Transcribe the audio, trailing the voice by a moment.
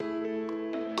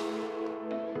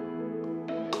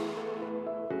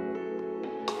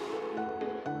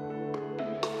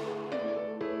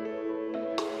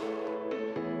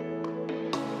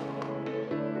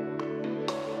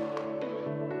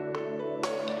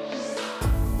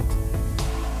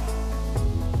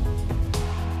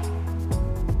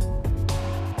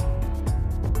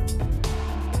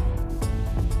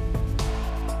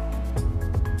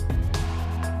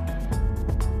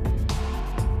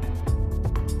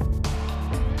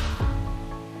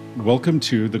Welcome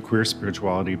to the Queer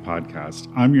Spirituality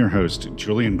Podcast. I'm your host,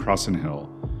 Julian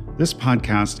Crossenhill. This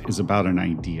podcast is about an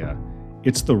idea.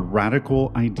 It's the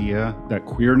radical idea that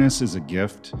queerness is a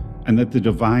gift and that the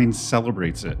divine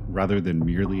celebrates it rather than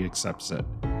merely accepts it.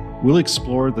 We'll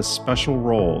explore the special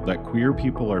role that queer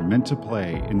people are meant to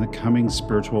play in the coming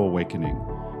spiritual awakening.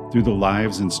 Through the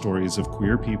lives and stories of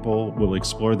queer people, we'll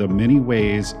explore the many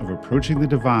ways of approaching the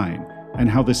divine and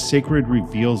how the sacred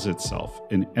reveals itself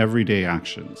in everyday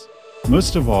actions.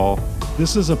 Most of all,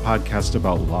 this is a podcast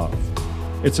about love.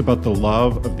 It's about the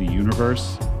love of the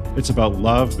universe, it's about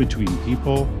love between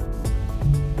people,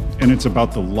 and it's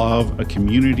about the love a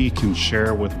community can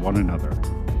share with one another.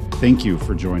 Thank you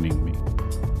for joining me.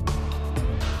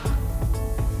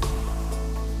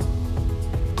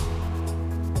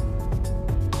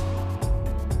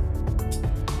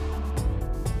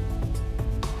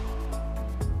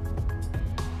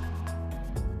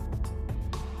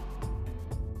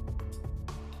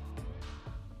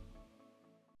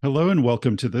 Hello and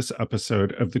welcome to this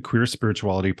episode of the Queer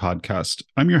Spirituality Podcast.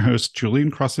 I'm your host,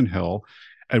 Julian Crossenhill,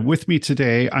 and with me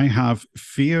today I have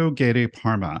Gede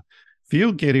Parma.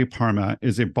 Gede Parma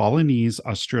is a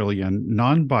Balinese-Australian,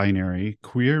 non-binary,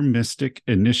 queer mystic,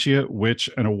 initiate, witch,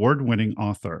 and award-winning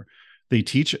author. They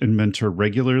teach and mentor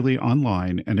regularly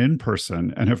online and in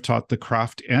person and have taught the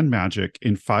craft and magic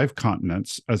in 5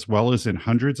 continents, as well as in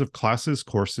hundreds of classes,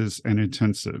 courses, and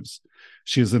intensives.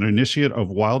 She is an initiate of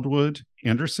Wildwood,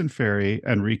 Anderson Fairy,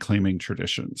 and Reclaiming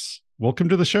Traditions. Welcome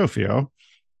to the show, Fio.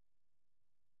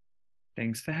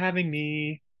 Thanks for having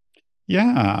me.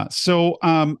 Yeah. So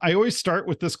I always start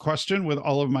with this question with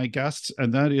all of my guests,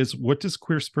 and that is, what does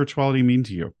queer spirituality mean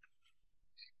to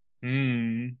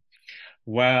you?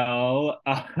 Well,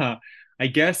 I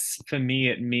guess for me,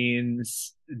 it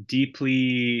means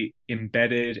deeply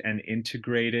embedded and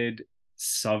integrated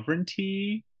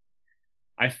sovereignty.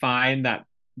 I find that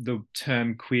the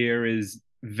term queer is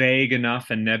vague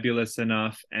enough and nebulous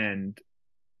enough and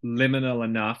liminal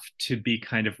enough to be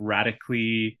kind of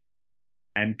radically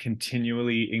and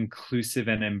continually inclusive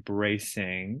and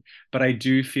embracing. But I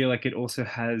do feel like it also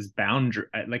has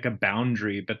a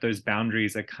boundary, but those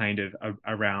boundaries are kind of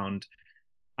around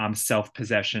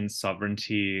self-possession,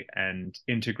 sovereignty, and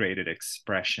integrated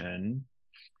expression.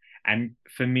 And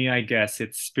for me, I guess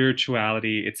it's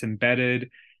spirituality, it's embedded,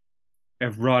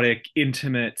 erotic,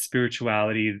 intimate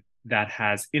spirituality that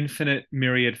has infinite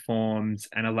myriad forms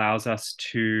and allows us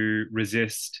to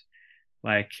resist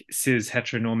like cis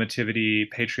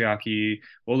heteronormativity, patriarchy,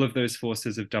 all of those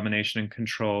forces of domination and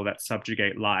control that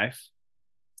subjugate life.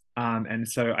 And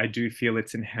so I do feel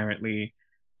it's inherently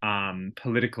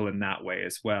political in that way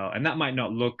as well. And that might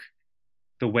not look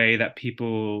the way that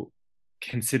people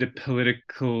consider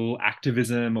political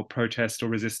activism or protest or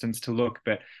resistance to look,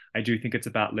 but I do think it's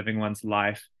about living one's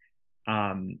life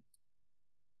in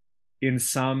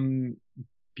some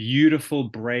beautiful,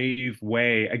 brave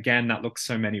way. Again, that looks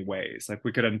so many ways. Like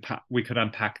we could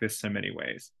unpack this so many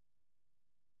ways.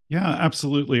 Yeah,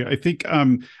 absolutely. I think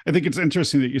it's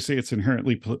interesting that you say it's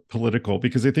inherently political,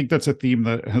 because I think that's a theme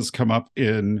that has come up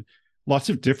in lots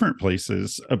of different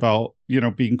places about,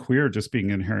 being queer just being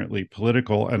inherently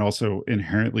political and also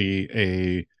inherently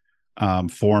a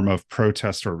form of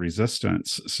protest or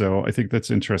resistance. So I think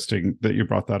that's interesting that you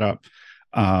brought that up.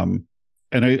 And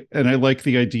I like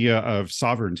the idea of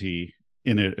sovereignty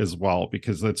in it as well,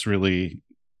 because that's really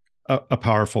a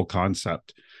powerful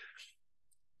concept.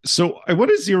 So I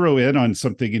want to zero in on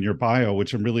something in your bio,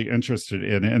 which I'm really interested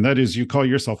in, and that is you call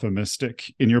yourself a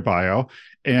mystic in your bio,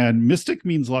 and mystic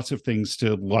means lots of things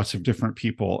to lots of different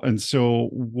people. And so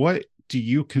what do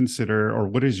you consider, or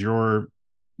what is your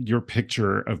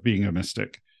picture of being a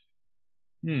mystic?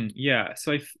 Yeah.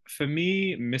 So for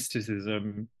me,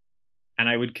 mysticism, and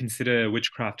I would consider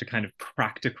witchcraft a kind of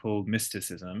practical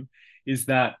mysticism, is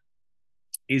that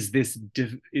is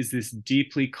this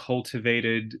deeply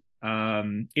cultivated,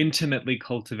 intimately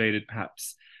cultivated,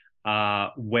 perhaps,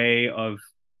 way of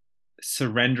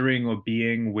surrendering or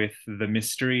being with the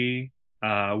mystery,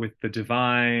 with the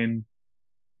divine,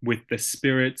 with the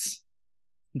spirits.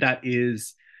 That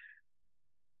is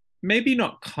maybe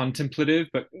not contemplative,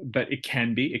 but it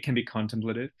can be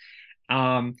contemplative.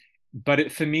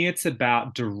 For me, it's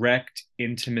about direct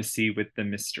intimacy with the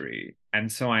mystery, and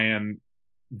so I am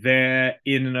there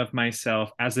in and of myself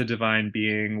as a divine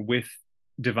being with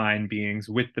divine beings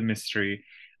with the mystery,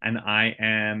 and I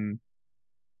am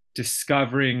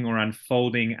discovering or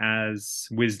unfolding as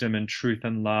wisdom and truth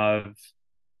and love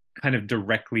kind of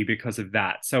directly because of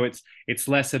that. So it's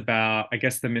less about, I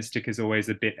guess the mystic is always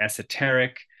a bit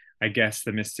esoteric. I guess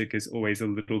the mystic is always a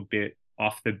little bit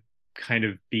off the kind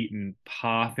of beaten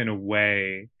path in a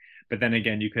way. But then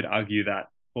again, you could argue that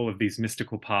all of these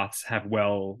mystical paths have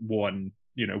well-worn,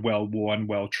 well-worn,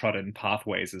 well-trodden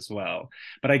pathways as well.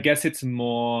 But I guess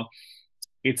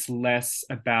it's less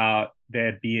about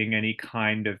there being any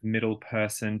kind of middle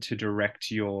person to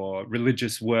direct your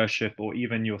religious worship or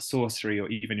even your sorcery or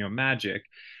even your magic,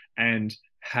 and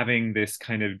having this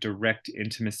kind of direct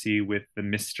intimacy with the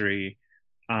mystery,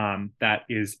 that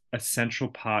is a central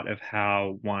part of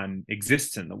how one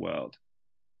exists in the world.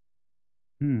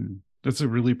 Hmm. That's a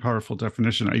really powerful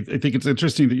definition. I think it's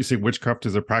interesting that you say witchcraft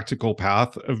is a practical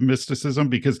path of mysticism,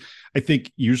 because I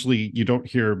think usually you don't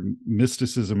hear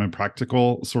mysticism and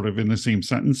practical sort of in the same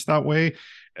sentence that way.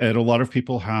 And a lot of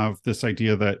people have this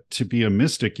idea that to be a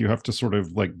mystic, you have to sort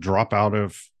of like drop out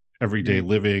of everyday Mm.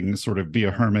 living, sort of be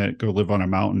a hermit, go live on a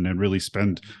mountain, and really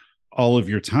spend all of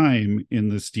your time in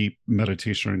this deep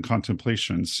meditation and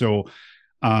contemplation. So,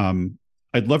 um,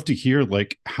 I'd love to hear,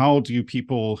 like, how do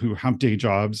people who have day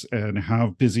jobs and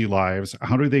have busy lives,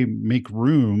 how do they make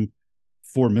room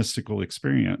for mystical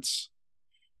experience?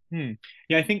 Hmm.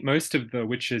 Yeah, I think most of the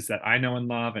witches that I know and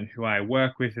love and who I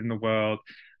work with in the world,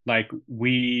 like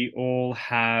we all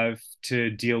have to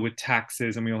deal with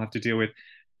taxes and we all have to deal with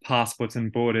passports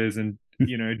and borders and,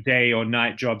 day or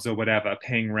night jobs or whatever,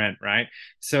 paying rent, right?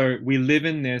 So we live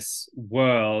in this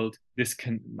world,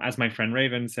 as my friend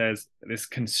Raven says, this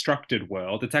constructed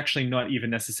world. It's actually not even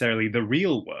necessarily the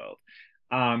real world.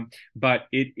 But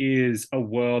it is a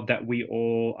world that we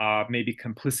all are maybe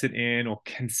complicit in or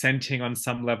consenting on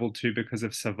some level to because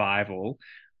of survival,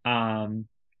 um,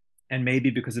 and maybe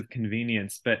because of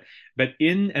convenience. But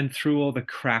in and through all the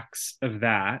cracks of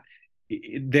that,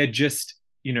 they're just,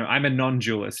 I'm a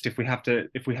non-dualist. If we have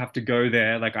to go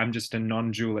there, like I'm just a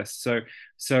non-dualist.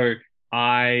 So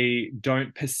I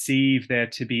don't perceive there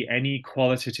to be any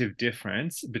qualitative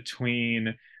difference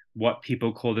between what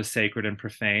people call the sacred and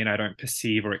profane. I don't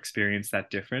perceive or experience that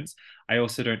difference. I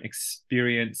also don't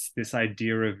experience this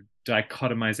idea of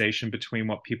dichotomization between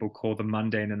what people call the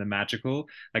mundane and the magical.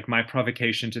 Like my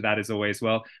provocation to that is always,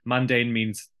 well, mundane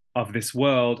means of this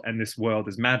world and this world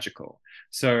is magical.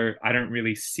 So I don't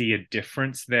really see a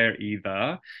difference there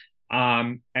either.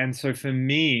 And so for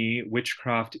me,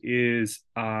 witchcraft is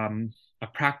a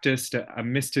practice, a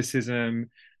mysticism,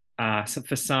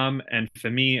 for some, and for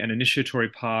me, an initiatory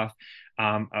path,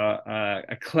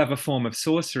 a clever form of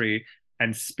sorcery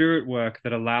and spirit work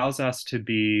that allows us to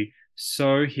be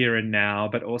so here and now,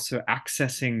 but also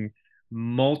accessing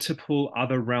multiple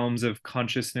other realms of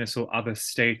consciousness or other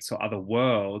states or other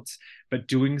worlds, but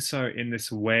doing so in this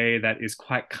way that is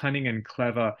quite cunning and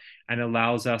clever and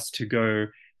allows us to go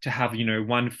to have,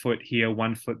 1 foot here,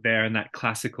 1 foot there, in that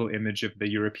classical image of the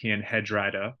European hedge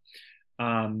rider.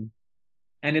 Um,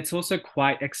 and it's also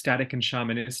quite ecstatic and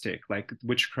shamanistic. Like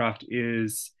witchcraft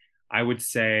is, I would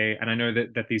say, and I know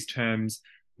that these terms,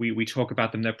 we talk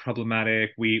about them, they're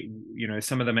problematic.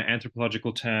 Some of them are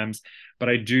anthropological terms, but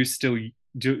I do still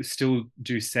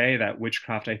do say that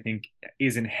witchcraft, I think,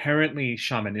 is inherently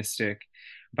shamanistic,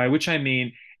 by which I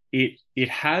mean it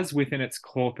has within its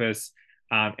corpus,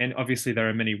 and obviously there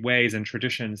are many ways and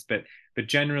traditions, but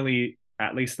generally,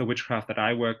 at least the witchcraft that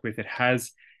I work with,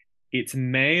 it's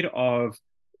made of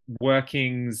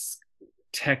workings,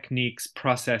 techniques,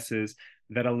 processes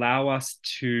that allow us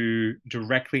to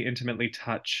directly, intimately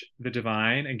touch the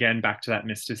divine. Again, back to that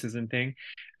mysticism thing.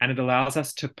 And it allows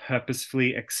us to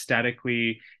purposefully,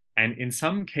 ecstatically, and in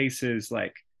some cases,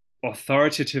 like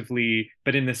authoritatively,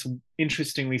 but in this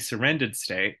interestingly surrendered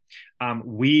state,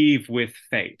 weave with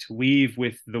fate, weave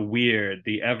with the weird,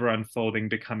 the ever unfolding,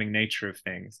 becoming nature of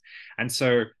things. And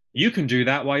so you can do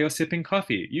that while you're sipping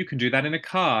coffee. You can do that in a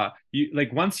car. You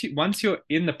like once you're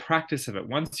in the practice of it,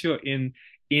 once you're in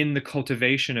the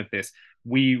cultivation of this,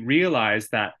 we realize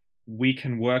that we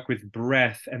can work with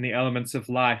breath and the elements of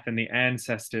life and the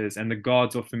ancestors and the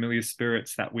gods or familiar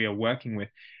spirits that we are working with,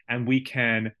 and we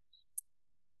can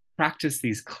practice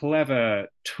these clever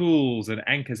tools and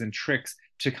anchors and tricks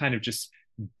to kind of just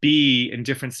be in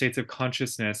different states of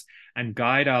consciousness and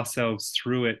guide ourselves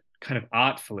through it kind of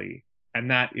artfully. And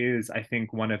that is, I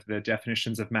think, one of the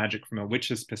definitions of magic from a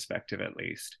witch's perspective, at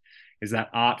least, is that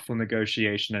artful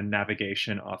negotiation and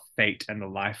navigation of fate and the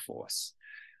life force.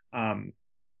 Um,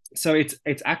 so it's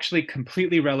actually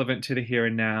completely relevant to the here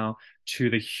and now, to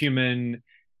the human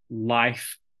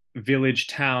life, village,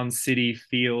 town, city,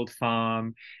 field,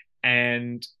 farm.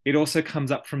 And it also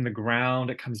comes up from the ground,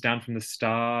 it comes down from the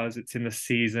stars, it's in the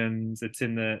seasons, it's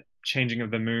in the changing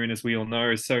of the moon, as we all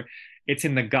know. So it's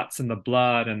in the guts and the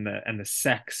blood and the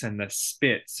sex and the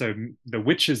spit. So the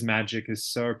witch's magic is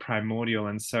so primordial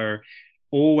and so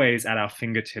always at our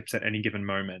fingertips at any given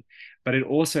moment. But it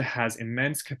also has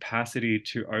immense capacity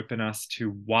to open us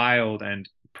to wild and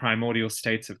primordial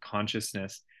states of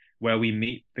consciousness where we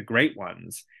meet the great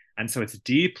ones. And so it's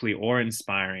deeply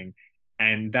awe-inspiring.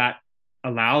 And that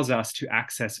allows us to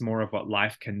access more of what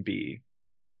life can be.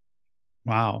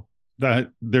 Wow.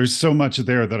 That there's so much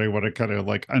there that I want to kind of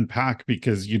like unpack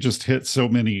because you just hit so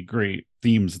many great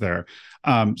themes there.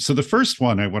 So the first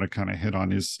one I want to kind of hit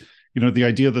on is, the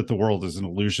idea that the world is an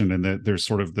illusion and that there's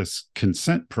sort of this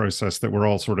consent process that we're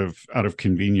all sort of out of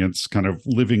convenience kind of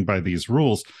living by these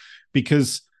rules.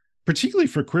 Because particularly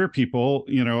for queer people,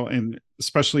 and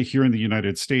especially here in the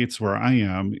United States where I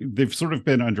am, they've sort of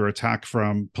been under attack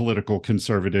from political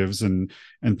conservatives and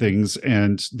things.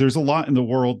 And there's a lot in the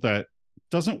world that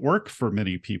doesn't work for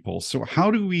many people. So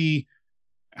how do we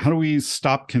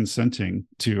stop consenting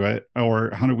to it,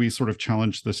 or how do we sort of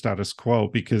challenge the status quo?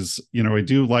 Because I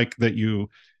do like that you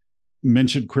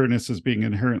mentioned queerness as being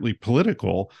inherently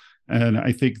political, and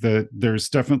I think that there's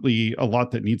definitely a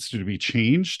lot that needs to be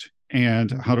changed.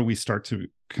 And how do we start to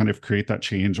kind of create that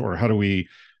change, or how do we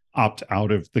opt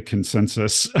out of the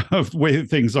consensus of the way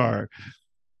things are?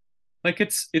 Like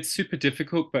it's super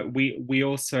difficult, but we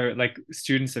also, like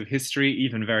students of history,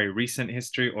 even very recent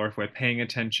history, or if we're paying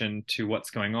attention to what's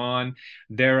going on,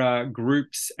 there are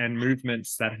groups and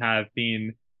movements that have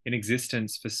been in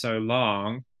existence for so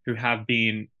long who have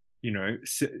been,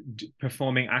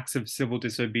 performing acts of civil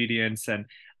disobedience and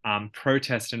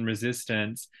protest and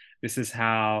resistance. This is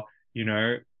how, you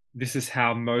know this is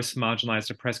how most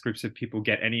marginalized, oppressed groups of people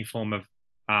get any form of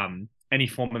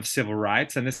civil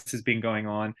rights, and this has been going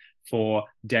on for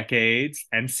decades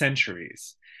and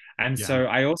centuries. And Yeah. so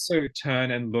I also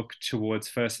turn and look towards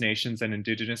First Nations and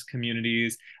Indigenous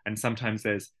communities, and sometimes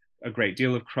there's a great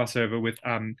deal of crossover with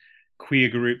queer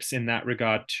groups in that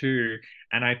regard too.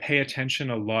 And I pay attention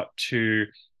a lot to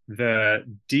the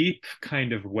deep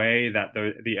kind of way that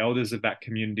the elders of that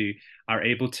community are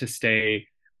able to stay,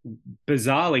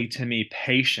 bizarrely to me,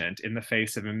 patient in the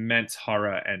face of immense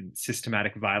horror and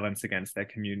systematic violence against their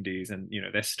communities, and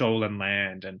their stolen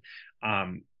land, and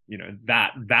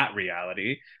that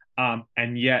reality,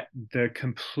 and yet the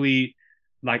complete,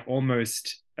 like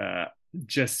almost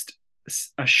just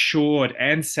assured,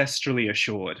 ancestrally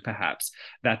assured perhaps,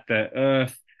 that the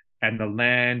earth and the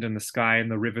land and the sky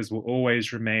and the rivers will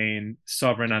always remain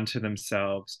sovereign unto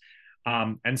themselves.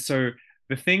 And so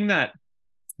the thing that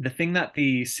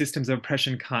the systems of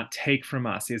oppression can't take from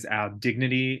us is our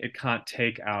dignity. It can't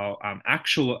take our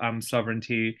actual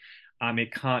sovereignty.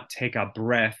 It can't take our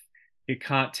breath. It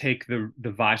can't take the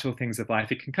vital things of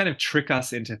life. It can kind of trick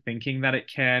us into thinking that it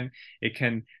can. It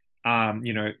can,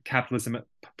 capitalism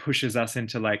pushes us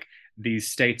into like these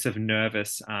states of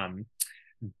nervous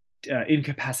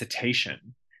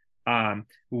incapacitation,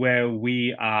 where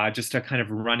we are just a kind of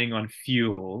running on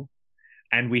fuel,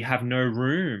 and we have no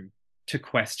room to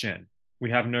question.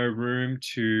 We have no room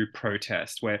to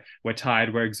protest. We're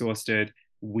tired. We're exhausted.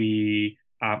 We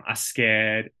are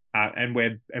scared, and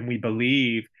we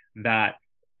believe that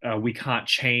we can't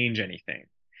change anything.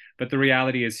 But the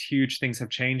reality is, huge things have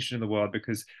changed in the world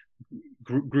because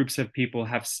groups of people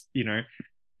have,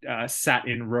 sat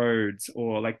in roads,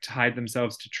 or like tied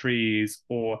themselves to trees,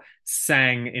 or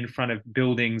sang in front of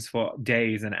buildings for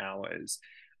days and hours.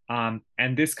 And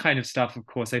this kind of stuff, of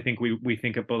course, I think we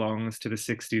think it belongs to the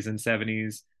 60s and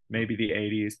 70s, maybe the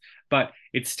 80s, but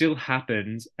it still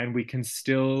happens, and we can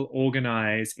still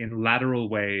organize in lateral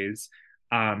ways,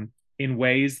 in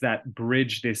ways that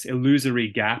bridge this illusory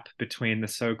gap between the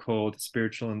so-called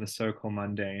spiritual and the so-called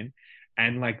mundane,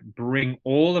 and like bring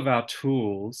all of our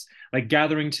tools, like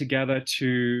gathering together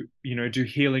to, do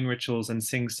healing rituals and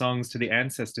sing songs to the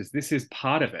ancestors. This is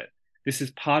part of it. This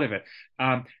is part of it.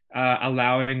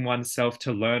 Allowing oneself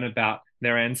to learn about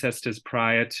their ancestors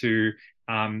prior to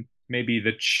maybe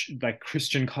like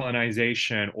Christian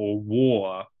colonization or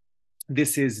war.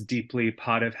 This is deeply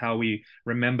part of how we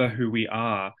remember who we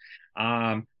are.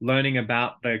 Learning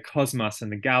about the cosmos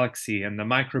and the galaxy and the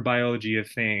microbiology of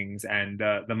things, and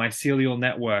the mycelial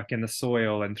network in the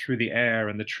soil and through the air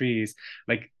and the trees.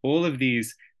 Like all of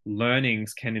these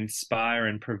learnings can inspire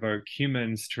and provoke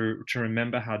humans to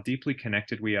remember how deeply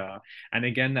connected we are. And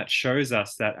again, that shows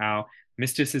us that our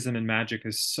mysticism and magic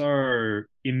is so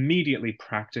immediately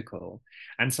practical.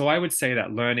 And so I would say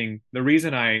that learning, the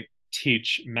reason I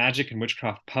teach magic and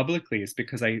witchcraft publicly is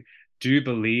because I do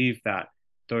believe that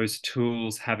those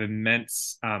tools have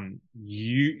immense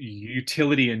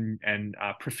utility and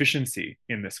proficiency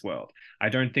in this world. I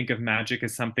don't think of magic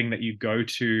as something that you go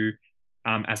to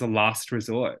as a last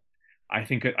resort. I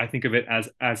think of it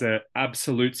as an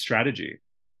absolute strategy.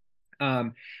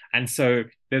 Um, and so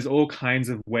there's all kinds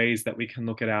of ways that we can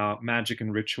look at our magic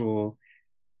and ritual.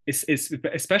 It's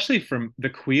especially from the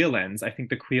queer lens. I think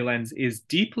the queer lens is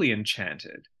deeply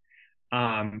enchanted.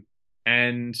 Um,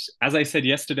 and as I said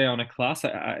yesterday on a class,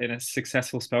 in a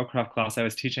successful spellcraft class I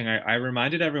was teaching, I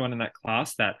reminded everyone in that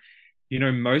class that,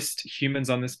 most humans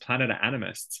on this planet are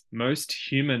animists. Most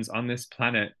humans on this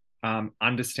planet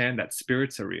understand that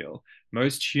spirits are real.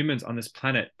 Most humans on this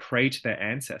planet pray to their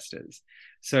ancestors.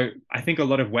 So I think a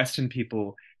lot of Western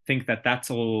people think that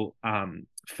that's all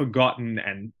forgotten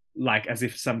and like as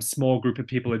if some small group of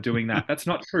people are doing that. That's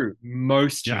not true.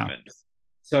 Most Yeah. humans.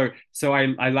 So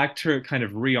I like to kind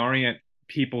of reorient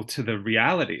people to the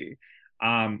reality.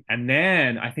 And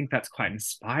then I think that's quite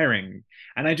inspiring.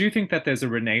 And I do think that there's a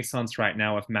renaissance right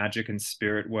now of magic and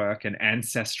spirit work and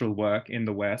ancestral work in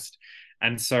the West.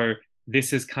 And so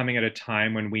this is coming at a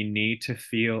time when we need to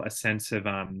feel a sense of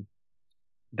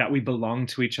that we belong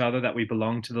to each other, that we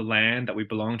belong to the land, that we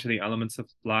belong to the elements of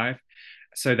life,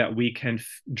 so that we can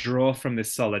draw from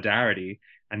this solidarity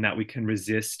and that we can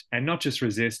resist, and not just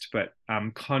resist, but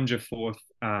conjure forth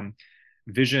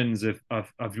visions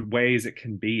of ways it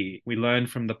can be. We learn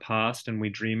from the past and we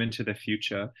dream into the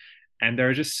future. And there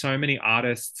are just so many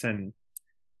artists and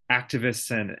activists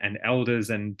and elders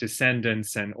and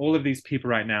descendants and all of these people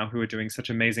right now who are doing such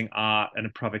amazing art and a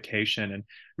provocation. And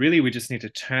really, we just need to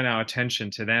turn our attention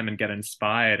to them and get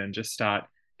inspired and just start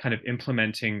kind of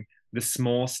implementing the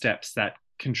small steps that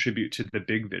contribute to the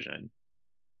big vision.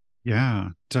 Yeah,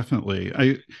 definitely.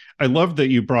 I love that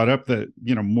you brought up that,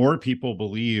 more people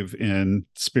believe in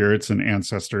spirits and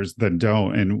ancestors than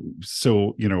don't. And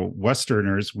so,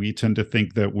 Westerners, we tend to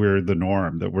think that we're the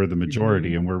norm, that we're the majority,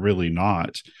 Mm-hmm. and we're really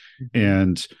not. Mm-hmm.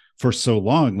 And for so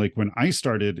long, like when I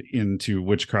started into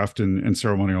witchcraft and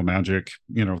ceremonial magic,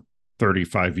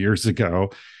 35 years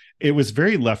ago, it was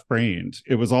very left brained.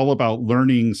 It was all about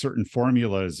learning certain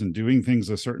formulas and doing things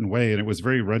a certain way. And it was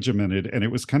very regimented and it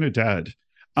was kind of dead.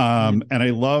 And I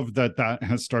love that that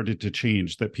has started to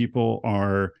change, that people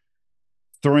are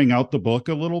throwing out the book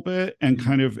a little bit and Mm-hmm.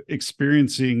 kind of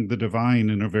experiencing the divine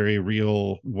in a very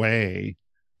real way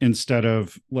instead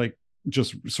of like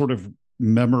just sort of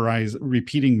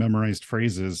repeating memorized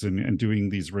phrases and doing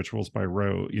these rituals by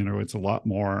rote. It's a lot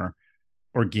more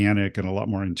organic and a lot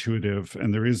more intuitive,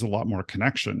 and there is a lot more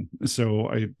connection. So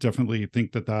I definitely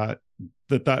think that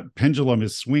pendulum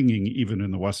is swinging even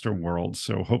in the Western world.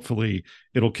 So hopefully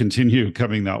it'll continue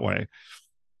coming that way.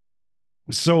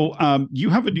 So you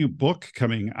have a new book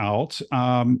coming out.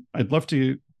 I'd love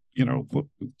to,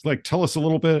 like tell us a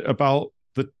little bit about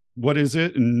what is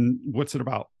it and what's it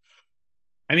about?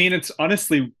 I mean, it's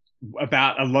honestly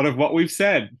about a lot of what we've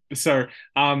said. So,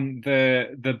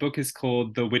 the book is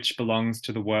called "The Witch Belongs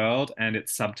to the World," and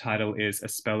its subtitle is "A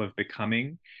Spell of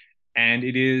Becoming." And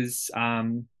it is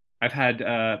I've had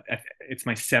it's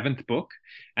my seventh book,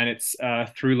 and it's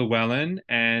through Llewellyn,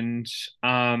 and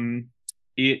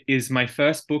it is my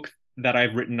first book that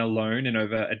I've written alone in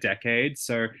over a decade.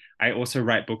 So I also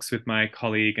write books with my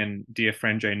colleague and dear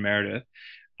friend Jane Meredith.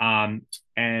 Um,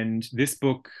 and this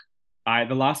book,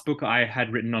 the last book I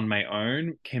had written on my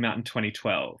own came out in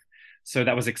 2012. So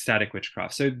that was Ecstatic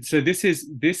Witchcraft. So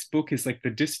this book is like the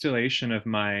distillation of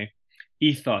my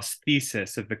ethos,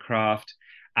 thesis of the craft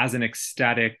as an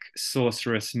ecstatic,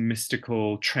 sorcerous,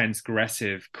 mystical,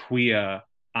 transgressive, queer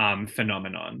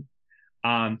phenomenon.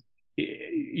 Um,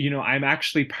 I'm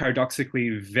actually paradoxically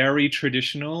very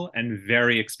traditional and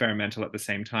very experimental at the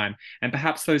same time. And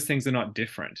perhaps those things are not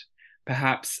different.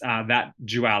 Perhaps that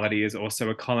duality is also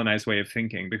a colonized way of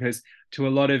thinking, because to a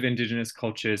lot of indigenous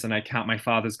cultures, and I count my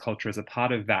father's culture as a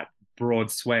part of that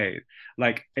broad swathe,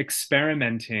 like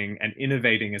experimenting and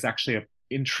innovating is actually an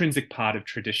intrinsic part of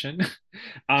tradition.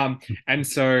 um, and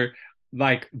so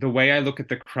like the way I look at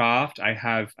the craft, I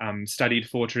have studied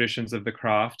four traditions of the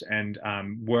craft and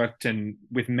worked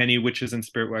with many witches and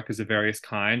spirit workers of various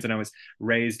kinds. And I was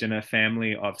raised in a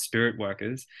family of spirit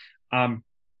workers. Um,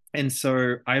 and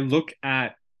so I look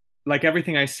at like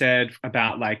everything I said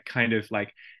about like kind of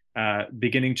like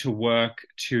beginning to work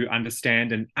to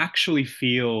understand and actually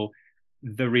feel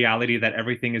the reality that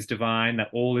everything is divine, that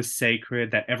all is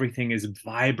sacred, that everything is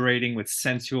vibrating with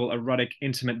sensual, erotic,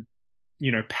 intimate,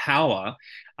 power.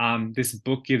 This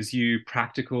book gives you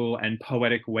practical and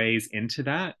poetic ways into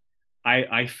that.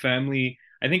 I firmly,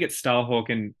 I think it's Starhawk,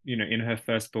 and in her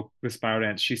first book, The Spiral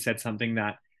Dance, she said something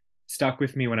that stuck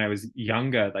with me when I was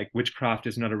younger. Like, witchcraft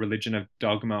is not a religion of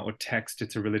dogma or text;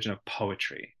 it's a religion of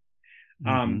poetry.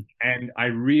 Hmm. And I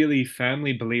really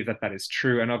firmly believe that that is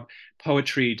true. And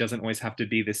poetry doesn't always have to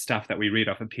be this stuff that we read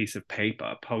off a piece of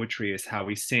paper. Poetry is how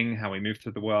we sing, how we move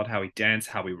through the world, how we dance,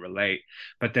 how we relate.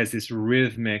 But there's this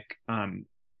rhythmic,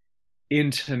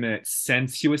 intimate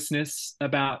sensuousness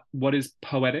about what is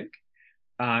poetic.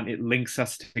 It links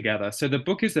us together. So the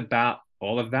book is about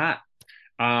all of that.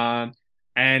 Um,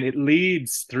 and it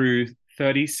leads through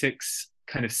 36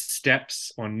 kind of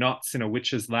steps or knots in a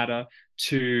witch's ladder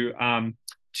to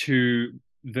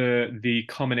the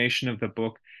culmination of the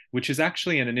book, which is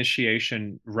actually an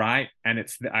initiation rite. And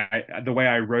the way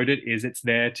I wrote it is it's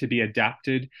there to be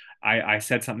adapted. I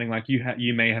said something like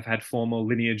you may have had formal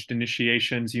lineaged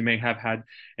initiations, you may have had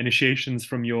initiations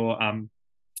from your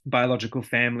biological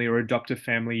family or adoptive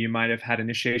family, you might have had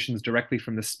initiations directly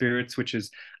from the spirits, which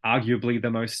is arguably the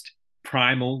most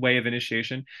primal way of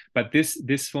initiation. But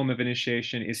this form of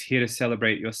initiation is here to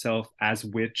celebrate yourself as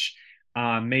witch.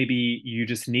 Maybe you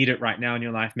just need it right now in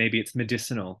your life. Maybe it's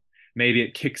medicinal. Maybe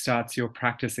it kickstarts your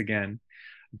practice again.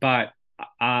 But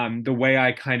the way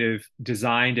I kind of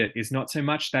designed it is not so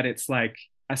much that it's like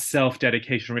a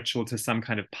self-dedication ritual to some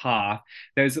kind of path.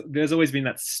 There's always been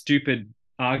that stupid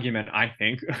argument, I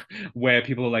think, where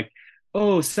people are like,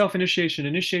 oh, self-initiation,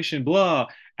 initiation, blah.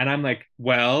 And I'm like,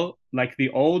 well, like the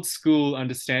old school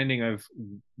understanding of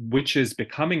witches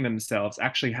becoming themselves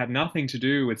actually had nothing to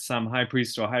do with some high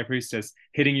priest or high priestess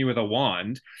hitting you with a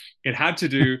wand. It had to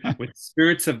do with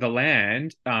spirits of the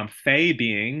land, fae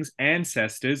beings,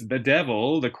 ancestors, the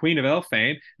devil, the queen of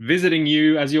Elfane, visiting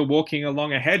you as you're walking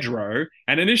along a hedgerow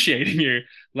and initiating you.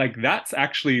 Like that's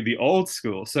actually the old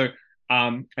school.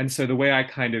 And so the way I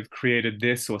kind of created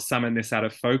this or summoned this out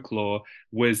of folklore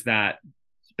was that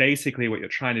basically what you're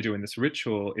trying to do in this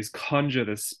ritual is conjure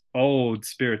this old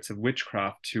spirits of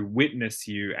witchcraft to witness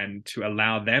you and to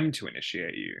allow them to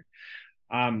initiate you.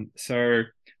 So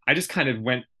I just kind of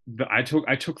went. I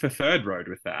took the third road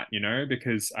with that,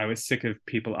 because I was sick of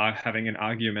people having an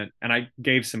argument, and I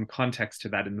gave some context to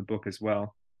that in the book as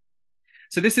well.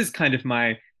 So this is kind of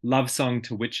my love song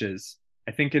to witches.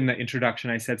 I think in the introduction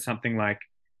I said something like,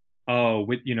 "Oh,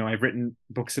 I've written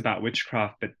books about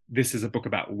witchcraft, but this is a book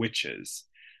about witches."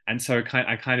 And so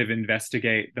I kind of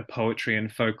investigate the poetry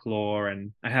and folklore,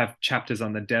 and I have chapters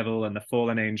on the devil and the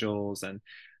fallen angels and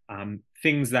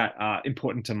things that are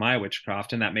important to my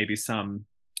witchcraft, and that maybe some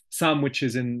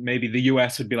witches in maybe the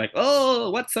US would be like, oh,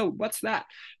 what's that?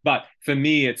 But for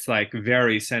me, it's like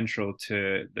very central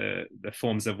to the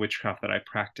forms of witchcraft that I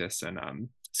practice, and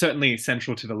certainly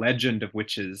central to the legend of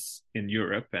witches in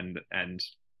Europe and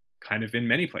kind of in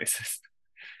many places.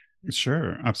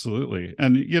 Sure, absolutely.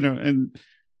 And and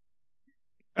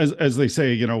as they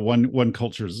say, one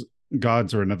culture's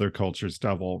gods are another culture's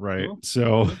devil, right? Sure,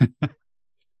 So sure.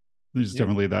 there's Yeah.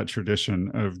 definitely that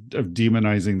tradition of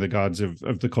demonizing the gods of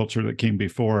the culture that came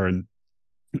before. And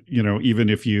even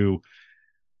if you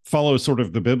follow sort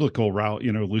of the biblical route,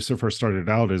 Lucifer started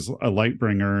out as a light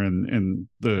bringer and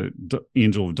the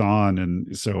angel of dawn.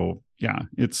 And so, yeah,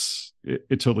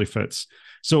 it totally fits.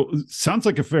 So sounds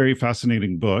like a very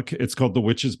fascinating book. It's called The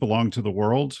Witches Belong to the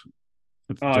World.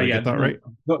 Oh Did I yeah, get that right?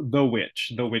 the witch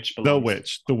The belongs to.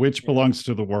 Witch. The Witch Yeah. belongs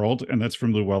to the world, and that's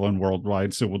from Llewellyn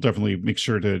Worldwide. So we'll definitely make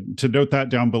sure to note that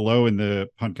down below in the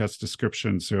podcast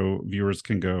description so viewers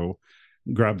can go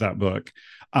grab that book.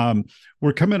 Um,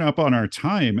 we're coming up on our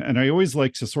time, and I always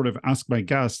like to sort of ask my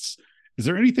guests, is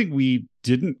there anything we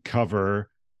didn't cover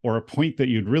or a point that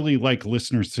you'd really like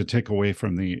listeners to take away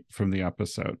from the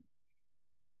episode?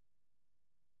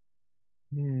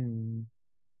 Hmm.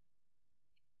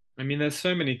 I mean, there's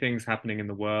so many things happening in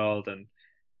the world, and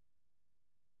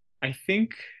I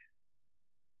think,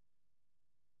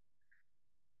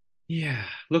 yeah,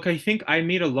 look, I think I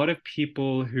meet a lot of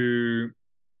people who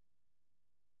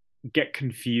get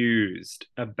confused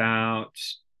about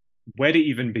where to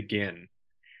even begin.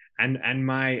 And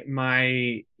my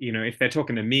if they're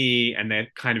talking to me and they're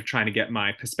kind of trying to get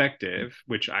my perspective,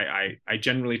 which I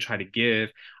generally try to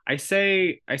give, I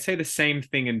say the same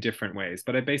thing in different ways,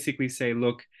 but I basically say,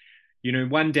 look,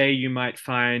 one day you might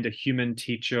find a human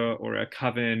teacher or a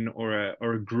coven or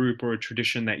a group or a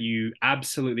tradition that you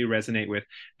absolutely resonate with,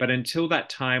 but until that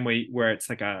time where it's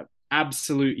like a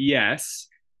absolute yes,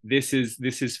 this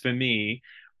is for me,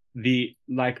 the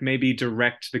like maybe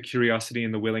direct the curiosity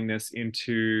and the willingness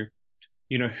into,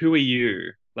 who are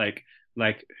you, like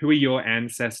who are your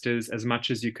ancestors, as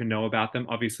much as you can know about them.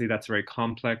 Obviously that's very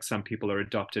complex. Some people are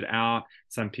adopted out,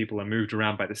 some people are moved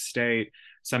around by the state,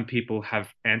 some people have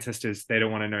ancestors they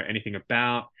don't want to know anything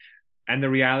about. And the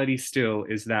reality still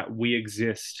is that we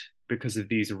exist because of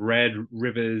these red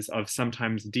rivers of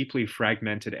sometimes deeply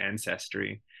fragmented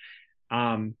ancestry.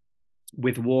 um,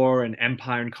 with war and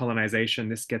empire and colonization,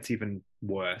 this gets even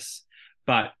worse.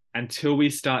 But until we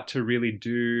start to really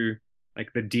do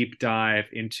like the deep dive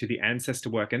into the ancestor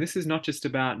work, and this is not just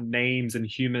about names and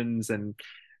humans and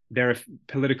their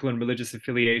political and religious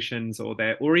affiliations or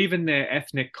their or even their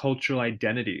ethnic cultural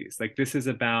identities. Like this is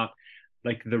about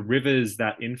like the rivers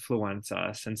that influence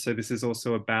us. And so this is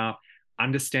also about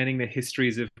understanding the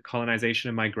histories of colonization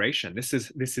and migration. This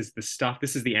is the stuff,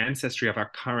 this is the ancestry of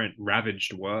our current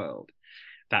ravaged world.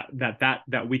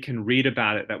 That we can read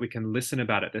about it, that we can listen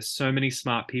about it. There's so many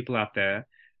smart people out there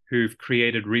who've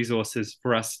created resources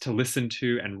for us to listen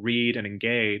to and read and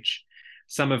engage.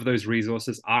 Some of those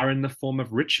resources are in the form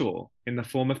of ritual, in the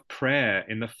form of prayer,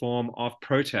 in the form of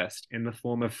protest, in the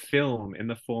form of film, in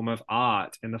the form of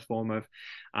art, in the form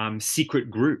of secret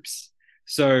groups.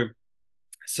 So,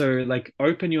 so like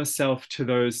open yourself to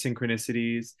those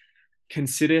synchronicities.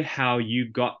 Consider how you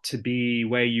got to be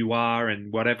where you are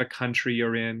and whatever country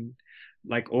you're in,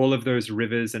 like all of those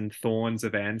rivers and thorns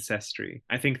of ancestry.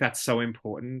 I think that's so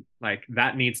important. Like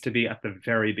that needs to be at the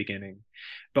very beginning.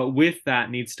 But with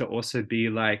that needs to also be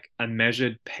like a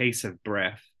measured pace of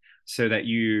breath so that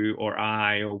you or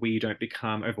I or we don't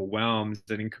become overwhelmed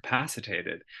and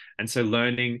incapacitated. And so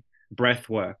learning breath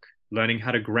work, learning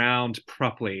how to ground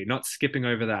properly, not skipping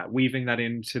over that, weaving that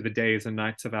into the days and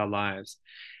nights of our lives.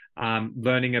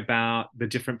 Learning about the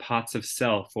different parts of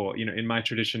self, or in my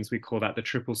traditions we call that the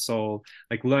triple soul.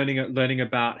 Like learning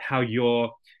about how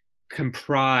you're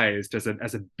comprised as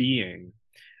a being,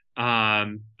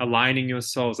 aligning your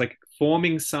souls, like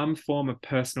forming some form of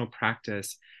personal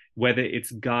practice, whether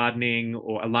it's gardening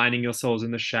or aligning your souls in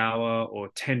the shower or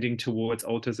tending towards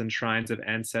altars and shrines of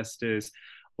ancestors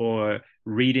or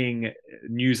reading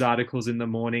news articles in the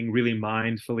morning really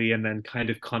mindfully and then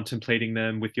kind of contemplating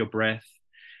them with your breath.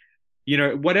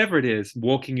 Whatever it is,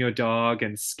 walking your dog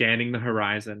and scanning the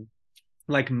horizon,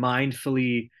 like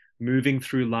mindfully moving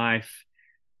through life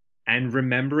and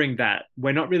remembering that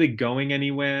we're not really going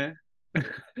anywhere.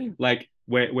 Like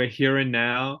we're here and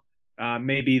now.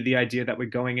 Maybe the idea that we're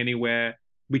going anywhere,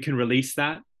 we can release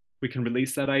that. We can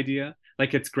release that idea.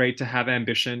 Like it's great to have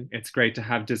ambition. It's great to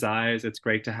have desires. It's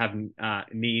great to have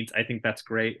needs. I think that's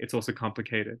great. It's also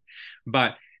complicated.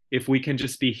 But if we can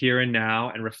just be here and now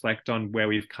and reflect on where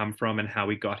we've come from and how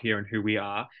we got here and who we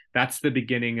are, that's the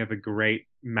beginning of a great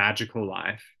magical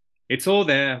life. It's all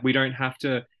there. We don't have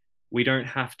to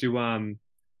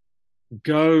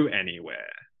go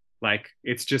anywhere. Like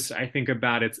it's just, I think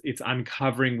about it's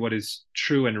uncovering what is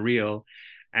true and real.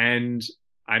 And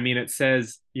I mean, it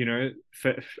says,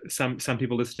 for some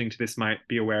people listening to this might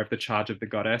be aware of the Charge of the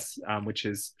Goddess, which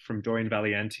is from Doreen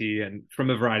Valiente and from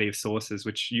a variety of sources,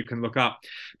 which you can look up.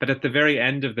 But at the very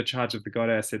end of the Charge of the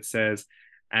Goddess, it says,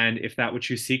 "And if that which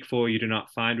you seek for you do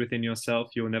not find within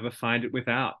yourself, you will never find it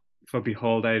without. For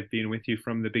behold, I have been with you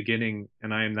from the beginning,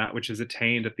 and I am that which is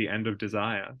attained at the end of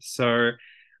desire." So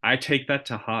I take that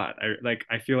to heart.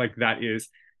 I feel like that is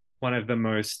one of the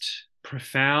most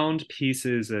profound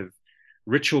pieces of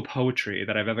ritual poetry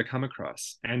that I've ever come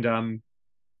across. And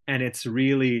it's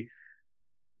really,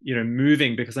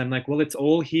 moving because I'm like, well, it's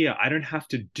all here. I don't have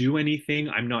to do anything.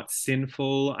 I'm not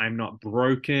sinful. I'm not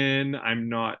broken. I'm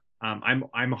not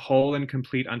I'm whole and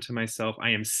complete unto myself.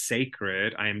 I am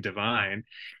sacred. I am divine.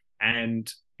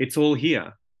 And it's all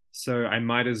here. So I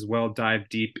might as well dive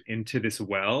deep into this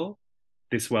well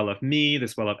of me,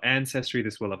 this well of ancestry,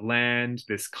 this well of land,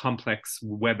 this complex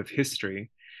web of history,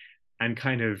 and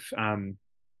kind of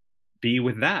be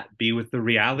with the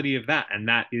reality of that. And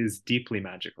that is deeply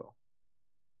magical.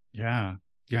 Yeah,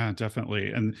 yeah,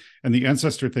 definitely. And the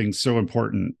ancestor thing's so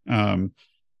important.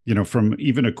 From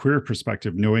even a queer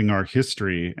perspective, knowing our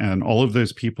history and all of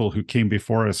those people who came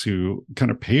before us who kind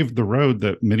of paved the road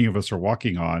that many of us are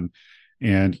walking on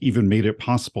and even made it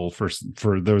possible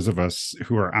for those of us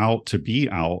who are out to be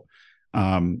out,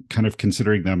 kind of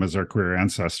considering them as our queer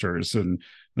ancestors. And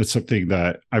that's something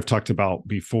that I've talked about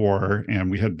before.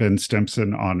 And we had Ben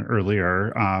Stimson on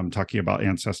earlier, talking about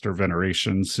ancestor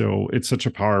veneration. So it's such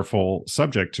a powerful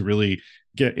subject to really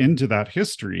get into that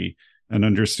history and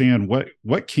understand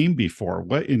what came before,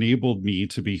 what enabled me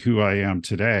to be who I am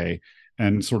today,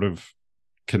 and sort of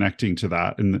connecting to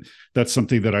that. And that's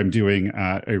something that I'm doing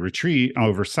at a retreat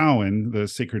over Samhain, the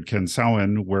Sacred Ken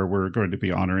Samhain, where we're going to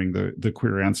be honoring the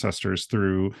queer ancestors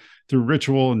through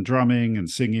ritual and drumming and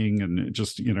singing and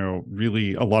just,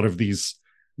 really a lot of these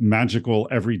magical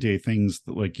everyday things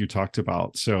that, like you talked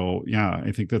about. So yeah,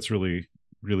 I think that's really,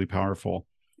 really powerful.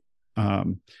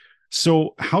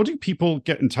 So how do people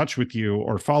get in touch with you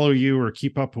or follow you or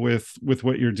keep up with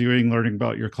what you're doing, learning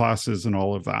about your classes and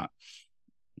all of that?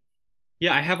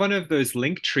 Yeah, I have one of those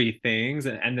Linktree things,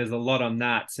 and there's a lot on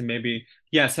that. So maybe,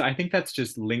 yeah, so I think that's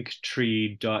just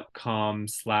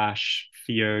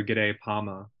linktree.com/Theo Gede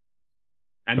Parma.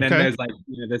 And then Okay. there's like,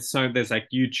 there's like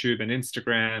YouTube and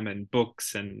Instagram and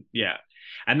books and yeah.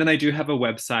 And then I do have a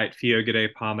website,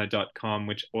 theogedeparma.com,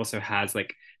 which also has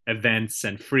like events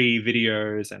and free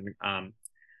videos and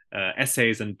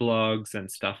essays and blogs and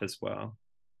stuff as well.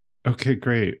 Okay,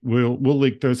 great. We'll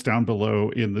link those down below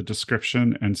in the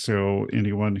description. And so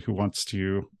anyone who wants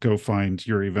to go find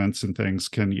your events and things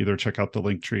can either check out the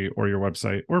link tree or your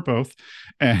website or both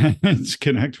and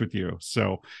connect with you.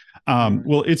 So All right.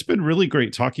 well, it's been really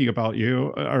great talking about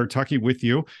you or talking with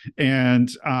you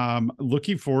and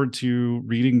looking forward to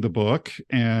reading the book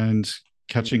and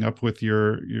catching up with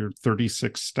your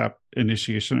 36 step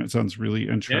initiation. It sounds really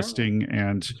Yeah. interesting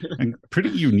and pretty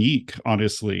unique,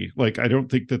 honestly. Like I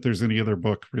don't think that there's any other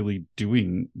book really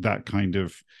doing that kind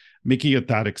of making it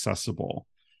that accessible.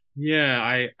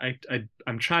 Yeah,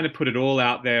 I'm trying to put it all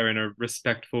out there in a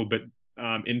respectful but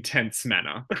intense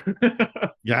manner.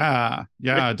 Yeah,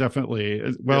 yeah,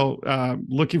 definitely. Well,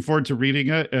 looking forward to reading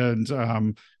it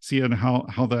and seeing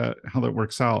how that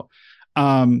works out.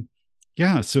 Um,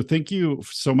 yeah, so thank you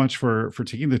so much for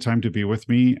taking the time to be with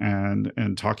me and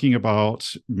talking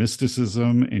about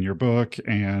mysticism in your book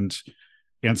and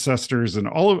ancestors and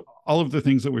all of the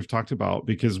things that we've talked about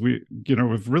because we've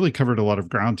really covered a lot of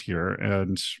ground here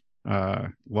and a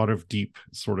lot of deep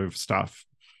sort of stuff.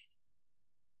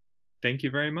 Thank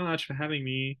you very much for having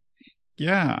me.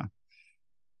 Yeah.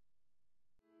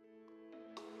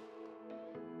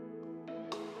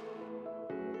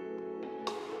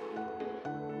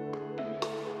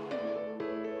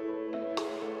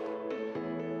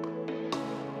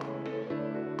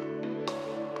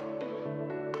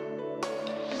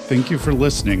 Thank you for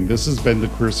listening. This has been the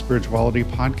Queer Spirituality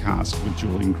Podcast with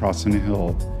Julian Crossan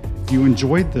Hill. If you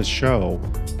enjoyed this show,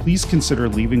 please consider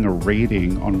leaving a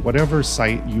rating on whatever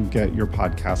site you get your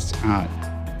podcasts at.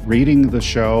 Rating the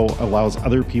show allows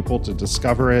other people to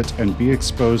discover it and be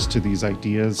exposed to these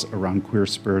ideas around queer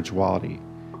spirituality.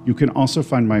 You can also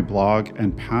find my blog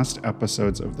and past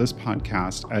episodes of this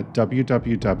podcast at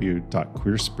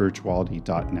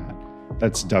www.queerspirituality.net.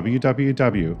 That's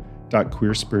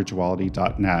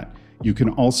www.queerspirituality.net. You can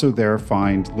also there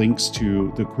find links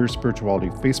to the Queer Spirituality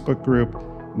Facebook group,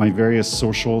 my various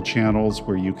social channels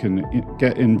where you can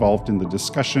get involved in the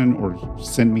discussion or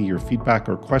send me your feedback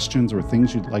or questions or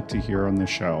things you'd like to hear on the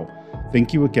show.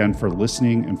 Thank you again for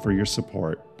listening and for your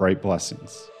support. Bright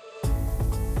blessings.